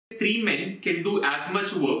3 men can do as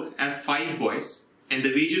much work as 5 boys and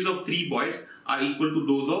the wages of 3 boys are equal to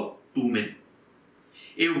those of 2 men.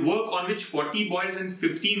 A work on which 40 boys and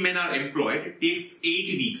 15 men are employed takes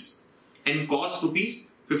 8 weeks and costs rupees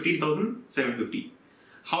 15,750.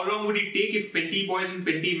 How long would it take if 20 boys and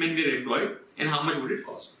 20 men were employed, and how much would it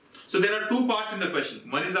cost? So there are 2 parts in the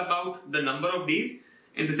question. One is about the number of days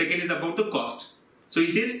and the second is about the cost. So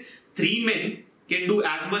he says 3 men can do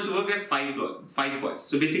as much work as 5 boys.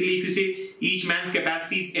 So basically if you say each man's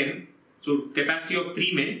capacity is M, so capacity of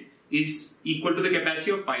 3 men is equal to the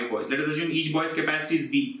capacity of 5 boys. Let us assume each boy's capacity is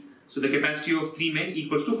B. So the capacity of 3 men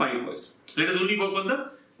equals to 5 boys. Let us only work on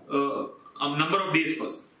the number of days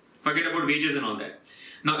first. Forget about wages and all that.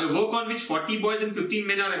 Now a work on which 40 boys and 15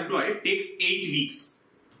 men are employed takes 8 weeks.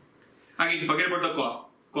 Again, forget about the cost.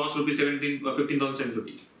 Cost rupees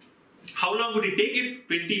 15,750. How long would it take if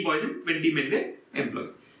 20 boys and 20 men were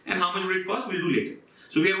employed? And how much would it cost? We'll do later.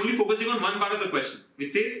 So we are only focusing on one part of the question,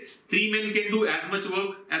 which says 3 men can do as much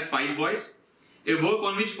work as 5 boys. A work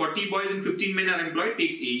on which 40 boys and 15 men are employed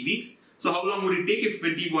takes 8 weeks. So how long would it take if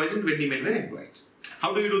 20 boys and 20 men were employed?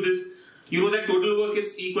 How do we do this? You know that total work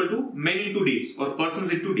is equal to men into days or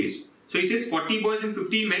persons into days. So he says 40 boys and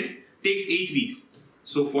 15 men takes 8 weeks.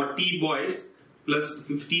 So 40 boys plus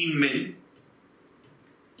 15 men,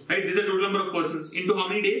 right? This is the total number of persons into how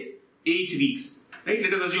many days? 8 weeks, right?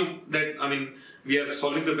 Let us assume that, we are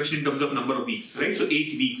solving the question in terms of number of weeks, right? So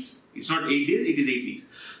 8 weeks. It's not 8 days, it is 8 weeks.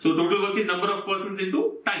 So total work is number of persons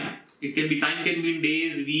into time. It can be time can be in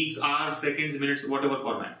days, weeks, hours, seconds, minutes, whatever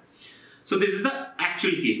format. So this is the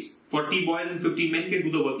actual case. 40 boys and 15 men can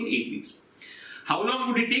do the work in 8 weeks. How long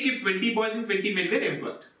would it take if 20 boys and 20 men were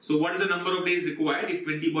employed? So what is the number of days required if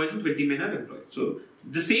 20 boys and 20 men are employed? So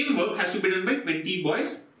the same work has to be done by 20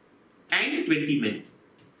 boys and 20 men.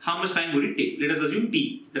 How much time would it take? Let us assume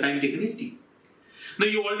T. The time taken is T. Now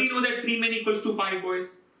you already know that 3 men equals to 5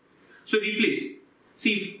 boys. So replace.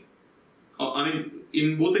 See,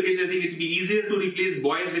 in both the cases I think it will be easier to replace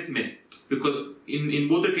boys with men. Because in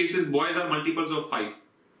both the cases boys are multiples of 5.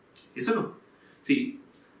 Yes or no? See,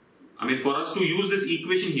 for us to use this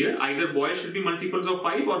equation here, either boys should be multiples of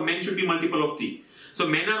 5 or men should be multiple of 3. So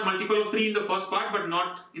men are multiple of 3 in the first part but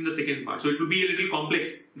not in the second part. So it will be a little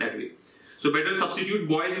complex that way. So better substitute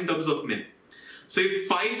boys in terms of men. So if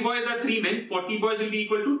 5 boys are 3 men, 40 boys will be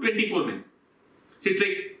equal to 24 men. So it's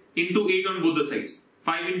like into 8 on both the sides.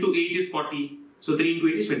 5 into 8 is 40. So 3 into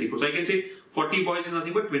 8 is 24. So I can say 40 boys is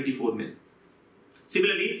nothing but 24 men.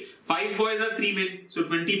 Similarly, 5 boys are 3 men. So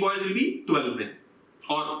 20 boys will be 12 men.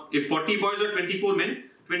 Or if 40 boys are 24 men,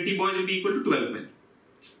 20 boys will be equal to 12 men.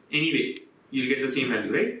 Anyway, you'll get the same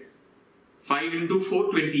value, right? 5 into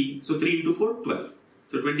 4, 20. So 3 into 4, 12.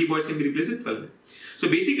 So 20 boys can be replaced with 12 men. So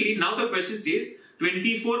basically, now the question says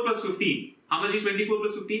 24 plus 15. How much is 24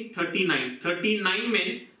 plus 15? 39. 39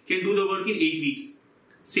 men can do the work in 8 weeks.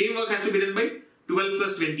 Same work has to be done by 12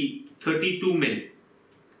 plus 20. 32 men.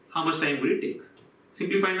 How much time will it take?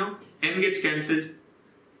 Simplify now. M gets cancelled.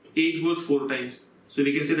 8 goes 4 times. So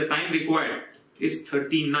we can say the time required is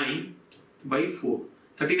 39 by 4.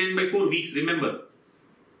 39 by 4 weeks, remember.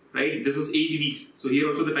 Right? This is 8 weeks. So here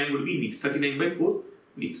also the time would be weeks. 39 by 4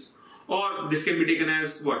 weeks. Or this can be taken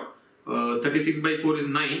as what? 36 by 4 is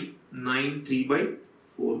 9. 9, 3 by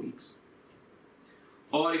 4 weeks.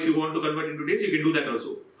 Or if you want to convert into days, you can do that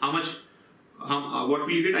also. How much? What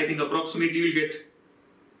will you get? I think approximately you will get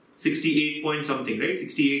 68 point something, right?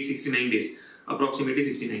 68, 69 days. Approximately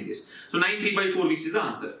 69 days. So 9, 3 by 4 weeks is the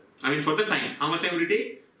answer. For the time. How much time will it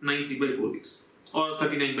take? 9, 3 by 4 weeks. Or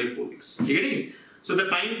 39 by 4 weeks. You getting it? So the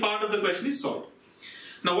time part of the question is solved.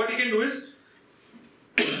 Now what you can do is,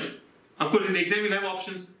 of course in the exam you'll have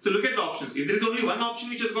options. So look at the options. If there is only one option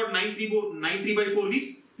which has got 9, 3 by 4 weeks,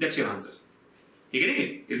 that's your answer. You getting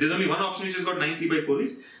it? If there's only one option which has got 9, 3 by 4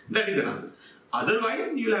 weeks, that is an answer.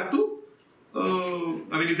 Otherwise, you'll have to,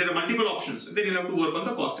 if there are multiple options, then you'll have to work on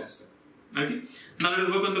the cost aspect. Okay. Now let us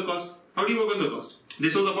work on the cost. How do you work on the cost?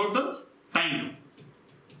 This was about the time.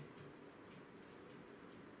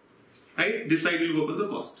 Right? This side will work on the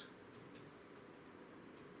cost.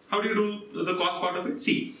 How do you do the cost part of it?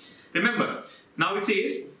 See, remember, now it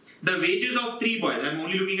says the wages of 3 boys. I'm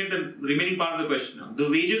only looking at the remaining part of the question now. The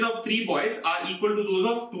wages of 3 boys are equal to those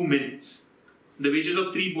of 2 men. The wages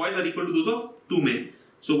of 3 boys are equal to those of 2 men.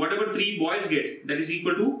 So whatever 3 boys get, that is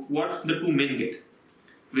equal to what the 2 men get.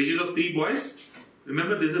 Wages of 3 boys,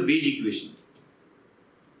 remember there is a wage equation.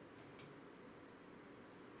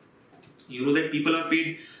 You know that people are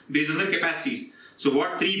paid based on their capacities. So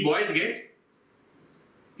what 3 boys get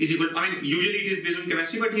is equal, usually it is based on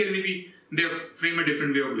capacity, but here maybe they frame a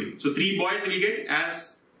different way of doing it. So 3 boys will get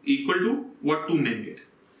as equal to what 2 men get.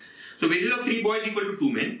 So wages of 3 boys equal to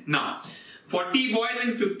 2 men. Now, 40 boys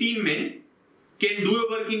and 15 men can do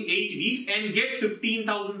a work in 8 weeks and get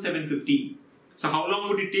 15,750. So how long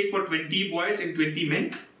would it take for 20 boys and 20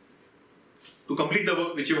 men to complete the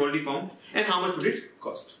work which you've already found? And how much would it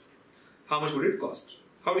cost? How much would it cost?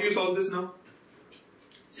 How do you solve this now?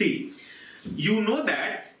 See, you know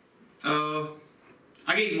that,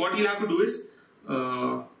 again, what you'll have to do is,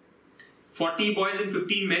 40 boys and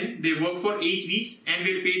 15 men, they work for 8 weeks and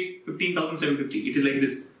we're paid 15,750. It is like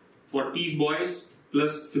this. 40 boys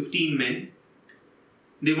plus 15 men,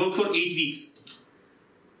 they work for 8 weeks.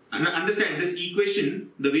 And understand this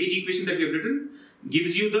equation, the wage equation that we have written,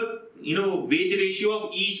 gives you the wage ratio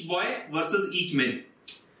of each boy versus each man.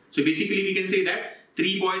 So basically we can say that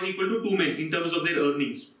 3 boys equal to 2 men in terms of their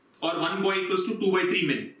earnings, or 1 boy equals to 2 by 3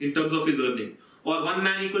 men in terms of his earning, or 1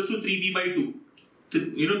 man equals to 3b by 2.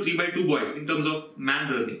 3 by 2 boys in terms of man's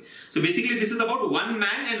earning. So basically this is about 1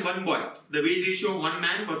 man and 1 boy, the wage ratio of 1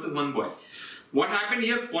 man versus 1 boy. What happened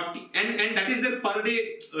here, 40, and that is their per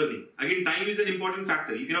day earning. Again, time is an important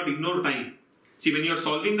factor. You cannot ignore time. See, when you are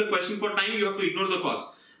solving the question for time, you have to ignore the cost.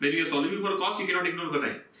 When you are solving for a cost, you cannot ignore the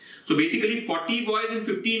time. So basically 40 boys and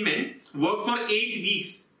 15 men work for 8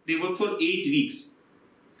 weeks. They work for 8 weeks.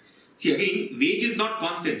 See, again, wage is not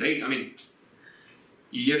constant, right? I mean,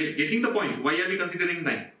 you are getting the point. Why are we considering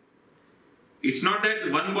time? It's not that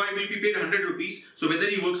 1 boy will be paid 100 rupees. So whether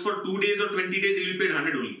he works for 2 days or 20 days, he will be paid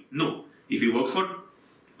 100 only. No. If he works for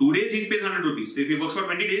 2 days, he's paid 100 rupees. If he works for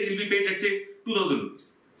 20 days, he'll be paid, let's say, 2,000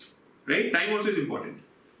 rupees. Right? Time also is important.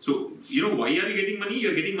 So, why are you getting money?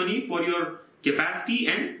 You're getting money for your capacity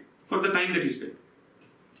and for the time that you spend.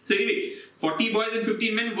 So anyway, 40 boys and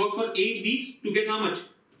 15 men work for 8 weeks to get how much?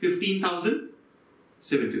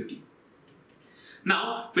 15,750.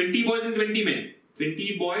 Now, 20 boys and 20 men.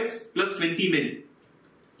 20 boys plus 20 men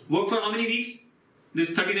work for how many weeks?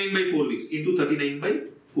 This 39 by 4 weeks into 39 by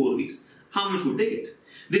 4 weeks. How much would they get?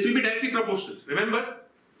 This will be directly proportional. Remember,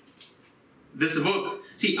 this work.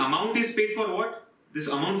 See, amount is paid for what? This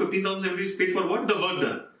amount 15,750 is paid for what? The work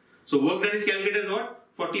done. So work done is calculated as what?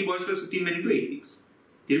 40 boys plus 15 men into 8 weeks.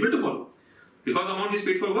 You're able to follow. Because amount is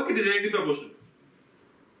paid for work, it is directly proportional.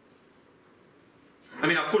 I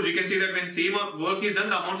mean, of course, you can say that when same work is done,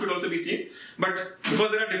 the amount should also be same. But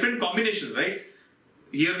because there are different combinations, right?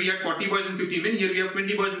 Here we have 40 boys and 15 men. Here we have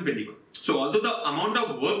 20 boys and 20 men. So although the amount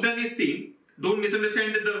of work done is same, don't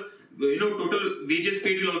misunderstand that the total wages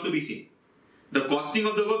paid will also be same. The costing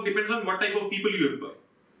of the work depends on what type of people you employ.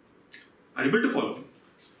 Are you able to follow?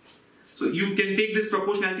 So you can take this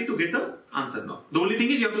proportionality to get the answer now. The only thing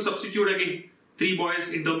is you have to substitute again 3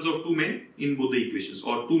 boys in terms of 2 men in both the equations,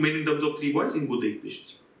 or 2 men in terms of 3 boys in both the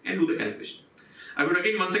equations, and do the calculation. I would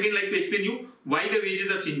once again like to explain you why the wages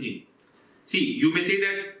are changing. See, you may say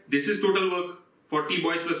that this is total work, 40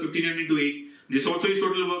 boys plus 15 men into 8. This also is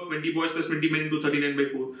total work, 20 boys plus 20 men into 39 by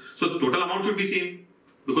 4. So the total amount should be same,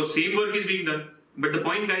 because same work is being done. But the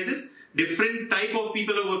point, guys, is different type of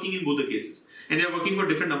people are working in both the cases, and they are working for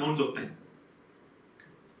different amounts of time.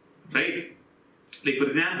 Right? Like for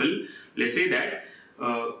example, let's say that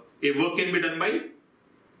a work can be done by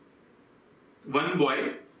 1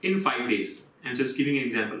 boy in 5 days. I'm just giving an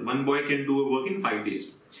example. 1 boy can do a work in 5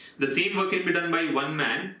 days. The same work can be done by 1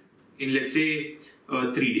 man in, let's say,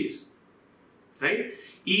 3 days. Right?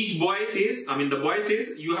 Each boy says, the boy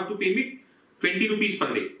says, you have to pay me 20 rupees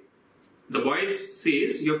per day. The boy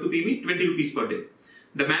says, you have to pay me 20 rupees per day.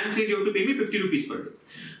 The man says, you have to pay me 50 rupees per day.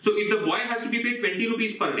 So if the boy has to be paid 20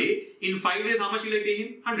 rupees per day, in 5 days, how much will I pay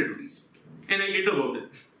him? 100 rupees. And I get the work done.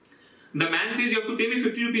 The man says, you have to pay me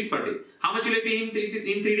 50 rupees per day. How much will I pay him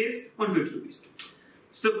in 3 days? 150 rupees.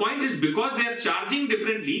 So the point is, because they are charging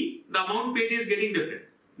differently, the amount paid is getting different.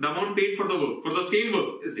 The amount paid for the work, for the same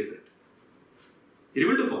work, is different.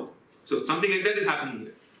 You're able to follow. So something like that is happening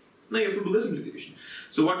here. Now you have to do the simplification.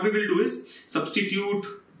 So what we will do is substitute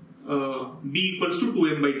b equals to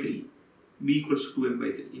 2m by 3. B equals to 2m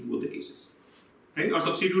by 3 in both the cases. Right? Or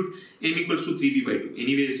substitute m equals to 3b by 2.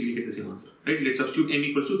 Anyways, you will get the same answer. Right? Let's substitute m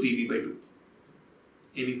equals to 3b by 2.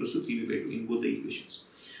 M equals to 3b by 2 in both the equations.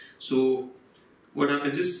 So what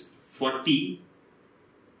happens is 40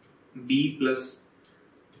 b plus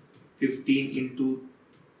 15 into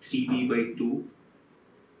 3b by 2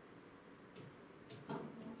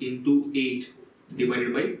 into 8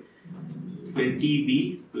 divided by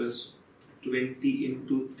 20b plus 20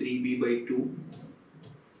 into 3b by 2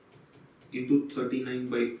 into 39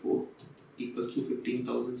 by 4 equals to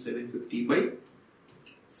 15,750 by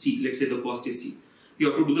c. Let's say the cost is c. You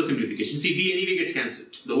have to do the simplification. See, b anyway gets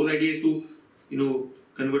cancelled. The whole idea is to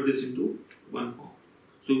convert this into one form.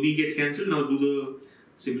 So b gets cancelled. Now do the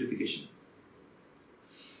simplification.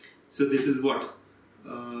 So So this is what?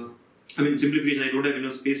 I mean, simplification, I don't have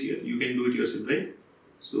enough space here. You can do it yourself, right?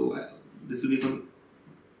 So this will become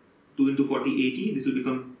 2 into 40, 80. This will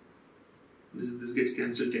become, this gets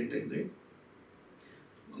cancelled 10 times, right?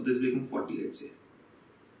 This will become 40, let's say.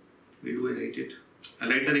 Where do I write it? I'll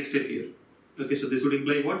write the next step here. Okay, so this would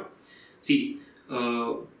imply what? See,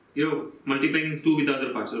 multiplying 2 with the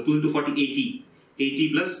other part. So 2 into 40, 80.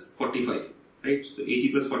 80 plus 45, right? So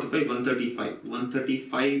 80 plus 45, 135.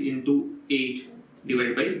 135 into 8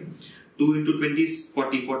 divided by 2 into 20 is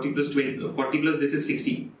 40. 40 plus 20, 40 plus this is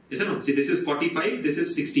 60. Yes or no? See, this is 45, this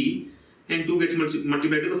is 60, and 2 gets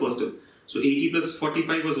multiplied to the first term. So 80 plus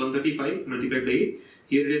 45 was 135 multiplied by 8.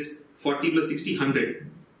 Here it is 40 plus 60,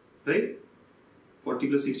 100. Right? 40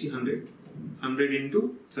 plus 60, 100. 100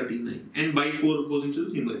 into 39. And by 4 goes into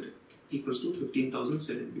the numerator. Equals to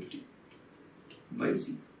 15,750 by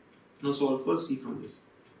C. Now solve for C from this.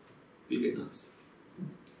 We'll get the answer.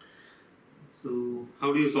 So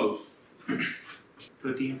how do you solve?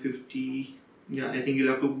 1350. Yeah, I think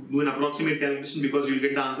you'll have to do an approximate calculation because you'll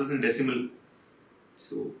get the answers in decimal.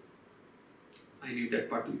 So I leave that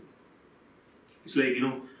part to you. It's like,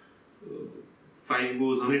 5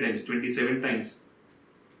 goes how many times? 27 times.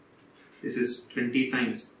 This is 20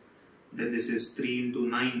 times. Then this is 3 into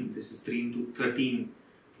 9. This is 3 into 13.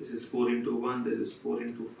 This is 4 into 1. This is 4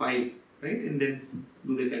 into 5. Right? And then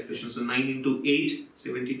do the calculation. So 9 into 8,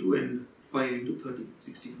 72. And 5 into 30,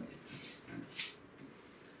 65.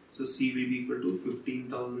 So C will be equal to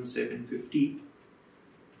 15,750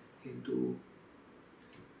 into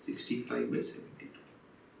 65 by 72.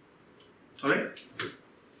 Alright?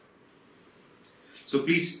 So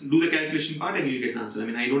please do the calculation part and you'll get an answer. I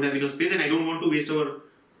mean, I don't have enough space and I don't want to waste our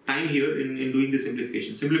time here in doing this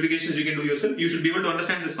simplification. Simplifications you can do yourself. You should be able to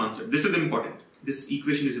understand this concept. This is important. This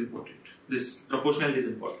equation is important. This proportionality is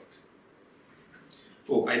important.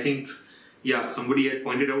 Oh, I think, yeah, somebody had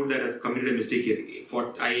pointed out that I've committed a mistake here.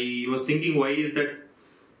 I was thinking, why is that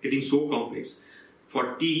getting so complex?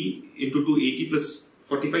 40 into 280 plus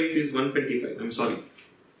 45 is 125. I'm sorry.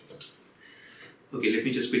 Okay, let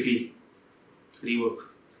me just quickly rework.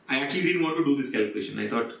 I actually didn't want to do this calculation. I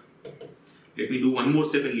thought, let me do one more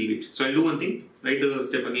step and leave it. So I'll do one thing, write the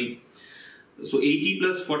step again. So 80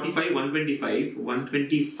 plus 45, 125.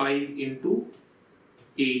 125 into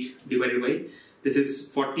 8 divided by, this is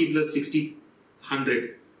 40 plus 60,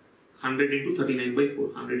 100. 100 into 39 by 4.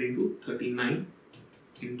 100 into 39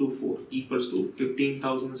 into 4 equals to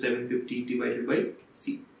 15,750 divided by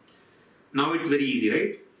C. Now it's very easy,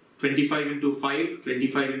 right? 25 into 5,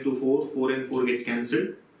 25 into 4, 4 and 4 gets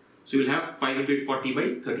cancelled. So you will have 540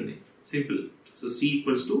 by 39. Simple. So C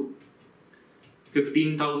equals to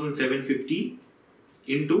 15,750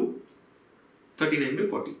 into 39 by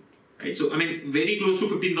 40. Right? So, I mean, very close to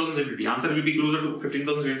 15,750. Answer will be closer to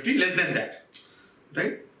 15,750, less than that.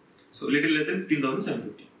 Right? So, little less than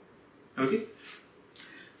 15,750. Okay?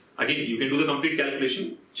 Again, you can do the complete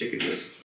calculation. Check it yourself.